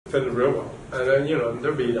fitted real well. And then, you know,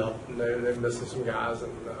 they're beat up, and they're missing some guys,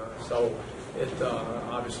 and so it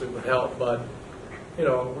obviously would help. But, you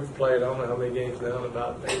know, we've played, I don't know how many games now, in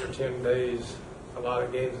about 8 or 10 days, a lot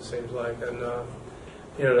of games it seems like. And,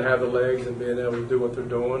 you know, to have the legs and being able to do what they're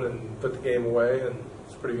doing and put the game away, and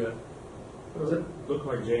it's pretty good. Does it look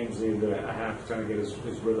like James needed a half to kind of get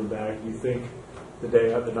his rhythm back? Do you think the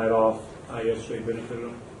night off yesterday benefited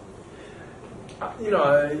him? You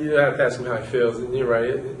know, you have to ask him how he feels, and you're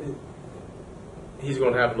right. He's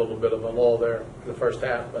going to have a little bit of a lull there in the first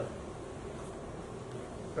half, but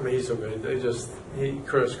I mean, he's so good.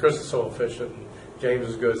 Chris is so efficient. And James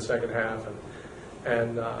is good second half,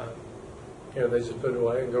 and you know, they just put it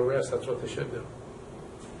away and go rest. That's what they should do.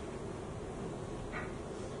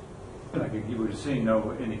 Like you would have seen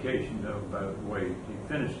no indication, though, about the way he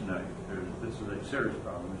finished tonight. This is a serious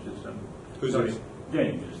problem. It's just Who's this?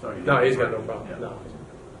 James. Just thought No, he's got no problem. Yeah. No.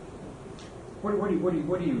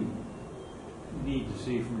 What do you need to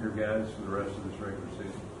see from your guys for the rest of this regular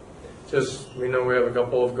season? Just, we know we have a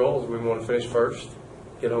couple of goals. We want to finish first,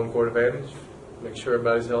 get home court advantage, make sure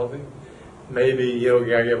everybody's healthy. Maybe, you know, we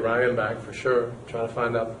got to get Ryan back for sure. Try to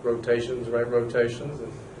find out rotations, right rotations,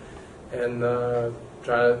 and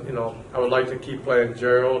try to, you know, I would like to keep playing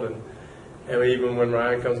Gerald, and even when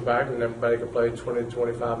Ryan comes back, and everybody can play 20 to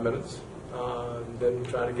 25 minutes. Then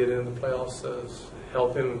try to get into the playoffs as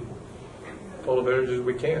healthy and full of energy as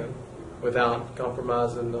we can without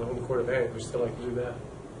compromising the home court advantage. We still like to do that.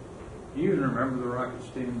 Do you even remember the Rockets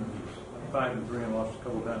team that was 5-3 and lost a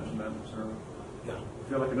couple times in Memphis? Or No. I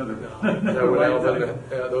feel like another.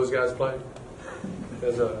 Yeah, those guys play.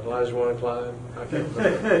 There's Elijah Warren, Clyde. I can't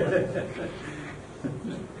remember.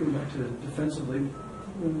 Just going back to defensively,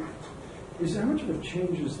 is how much of a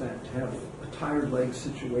change is that to have a tired leg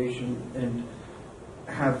situation and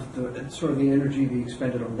have the sort of the energy be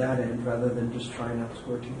expended on that end rather than just trying to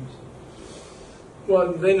outscore teams?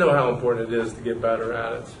 Well, they know how important it is to get better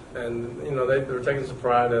at it, and you know they're taking some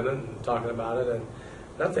pride in it and talking about it. And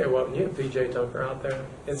I'll tell you what, when you have PJ Tucker out there,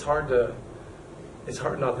 it's hard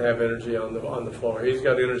not to have energy on the floor. He's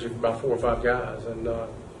got energy for about 4 or 5 guys, and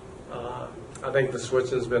I think the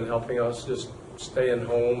switching's been helping us just staying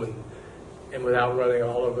home and without running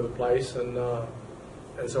all over the place, and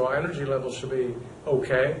so our energy levels should be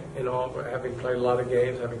okay. You know, having played a lot of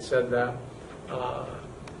games, having said that.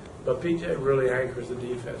 But PJ really anchors the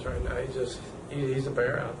defense right now. He's a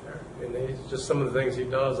bear out there. And he's just some of the things he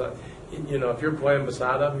does. You know, if you're playing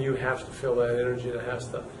beside him, you have to feel that energy that has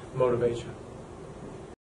to motivate you.